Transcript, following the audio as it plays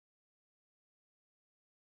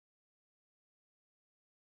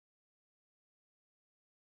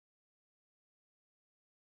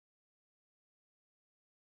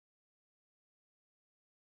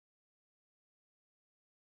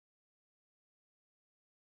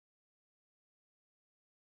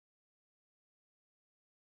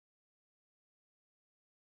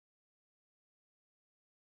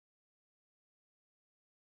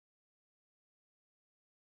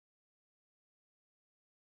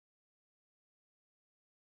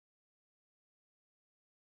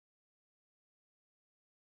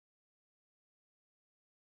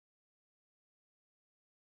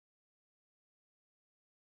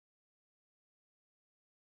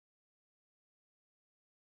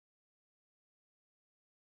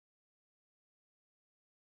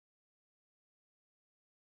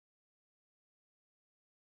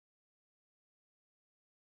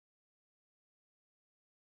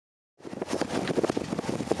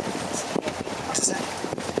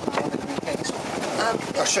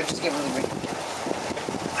sure, just give me the ring.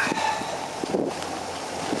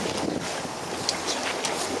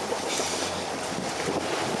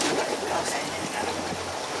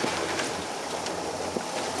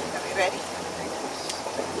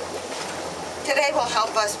 Today will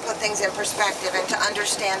help us put things in perspective and to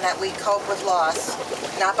understand that we cope with loss,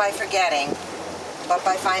 not by forgetting, but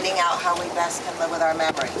by finding out how we best can live with our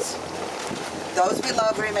memories. Those we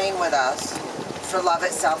love remain with us, for love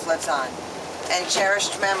itself lives on. And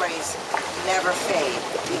cherished memories never fade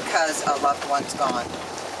because a loved one's gone.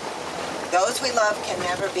 Those we love can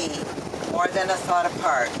never be more than a thought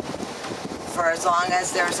apart. For as long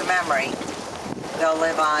as there's a memory, they'll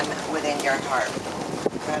live on within your heart.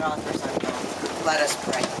 Red authors unknown. Let us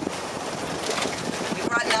pray. We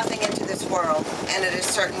brought nothing into this world, and it is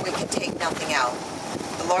certain we can take nothing out.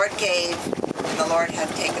 The Lord gave, and the Lord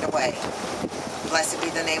hath taken away. Blessed be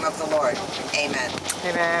the name of the Lord. Amen.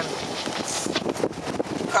 Amen.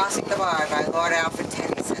 Crossing the Bar by Lord Alfred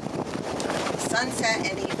Tennyson. Sunset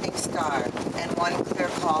and evening star, and one clear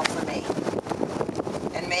call for me.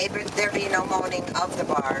 And may there be no moaning of the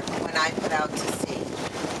bar when I put out to sea.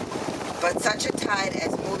 But such a tide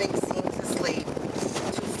as moving seems asleep,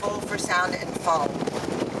 too full for sound and foam,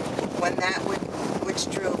 when that which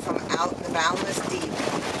drew from out the boundless deep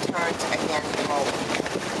turns again home.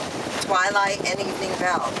 Twilight and evening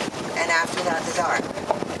bell, and after that the dark.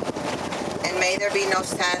 And may there be no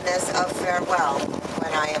sadness of farewell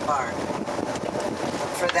when I embark.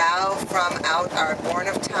 For thou from out art born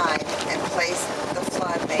of time, and place the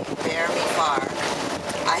flood may bear me far.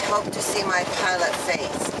 I hope to see my pilot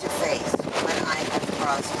face to face when I have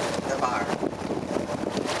crossed the bar.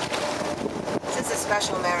 This is a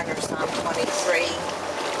special Mariner Psalm 23.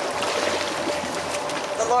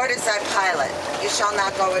 The Lord is thy pilot, you shall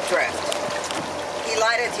not go adrift. He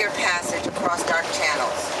lighteth your passage across dark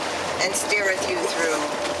channels, and steereth you through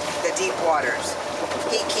the deep waters.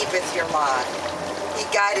 He keepeth your lot. He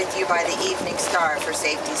guideth you by the evening star for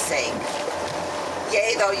safety's sake.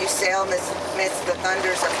 Yea, though you sail midst the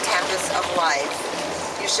thunders of tempests of life,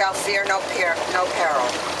 you shall fear no peril,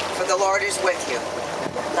 for the Lord is with you.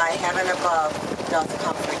 Thy heaven above doth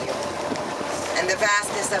comfort you, and the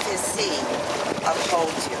vastness of his sea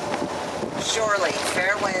upholds you. Surely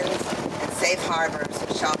fair winds and safe harbors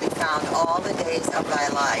shall be found all the days of thy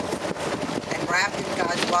life, and wrapped in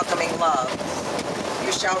God's welcoming love,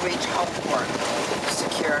 you shall reach homeport,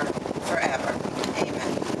 secure forever.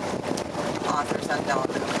 Amen. Authors unknown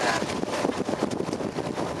of that.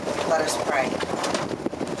 Let us pray.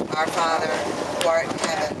 Our Father, who art in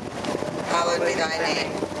heaven, hallowed be thy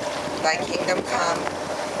name. Thy kingdom come,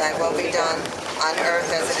 thy will be done, on earth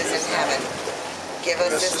as it is in heaven. Give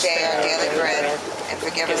us this day our daily bread, and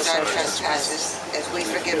forgive us our trespasses, as we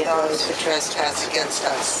forgive those who trespass against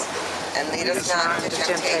us. And lead us not into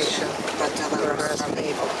temptation, but deliver us from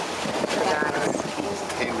evil. For thine is the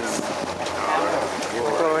kingdom,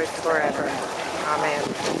 and glory forever. Amen.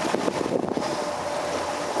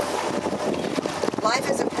 Life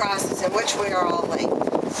is a process in which we are all linked.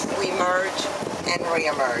 We merge and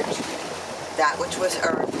re-emerge. That which was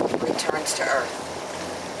earth returns to earth.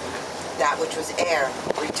 That which was air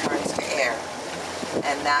returns to air.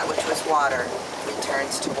 And that which was water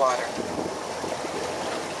returns to water.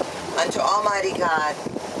 Unto Almighty God,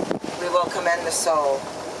 we will commend the soul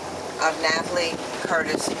of Nathlee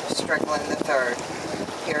Curtis Strickland III,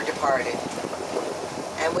 here departed.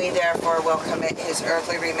 And we therefore will commit his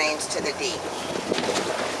earthly remains to the deep.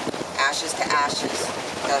 Ashes to ashes,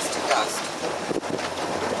 dust to dust.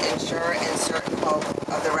 In sure and certain hope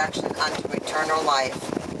of the resurrection unto eternal life,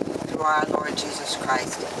 through our Lord Jesus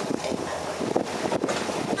Christ. Amen.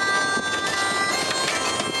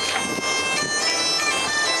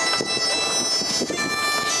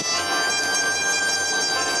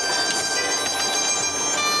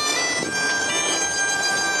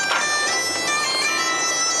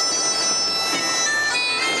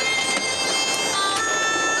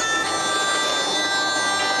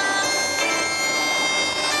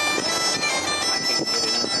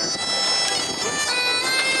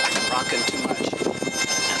 Too much.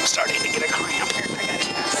 I'm starting to get a cramp here. I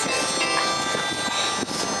gotta pass it.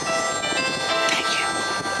 Thank you.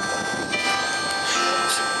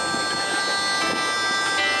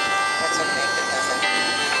 That's okay if it doesn't.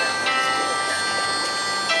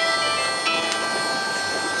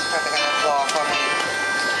 It's probably gonna blow off on me.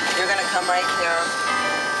 You're gonna come right here.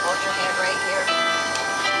 Hold your hand right here.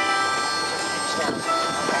 Just reach down.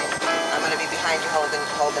 Okay? I'm gonna be behind you,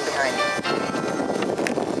 holding behind you.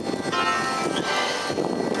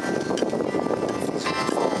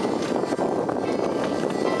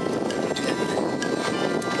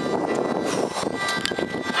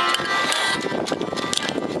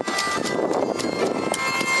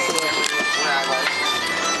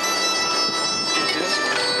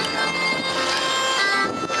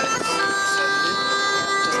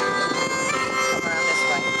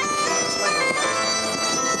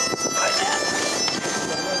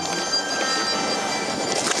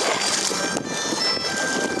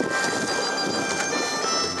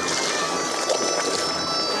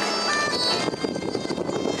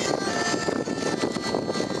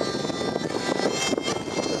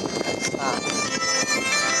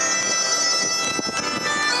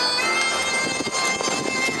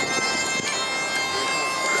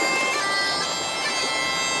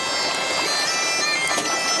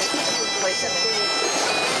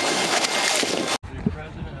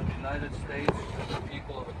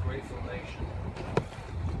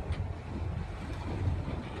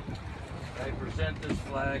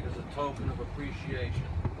 flag as a token of appreciation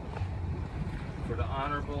for the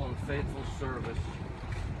honorable and faithful service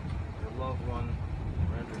your loved one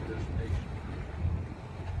rendered this nation.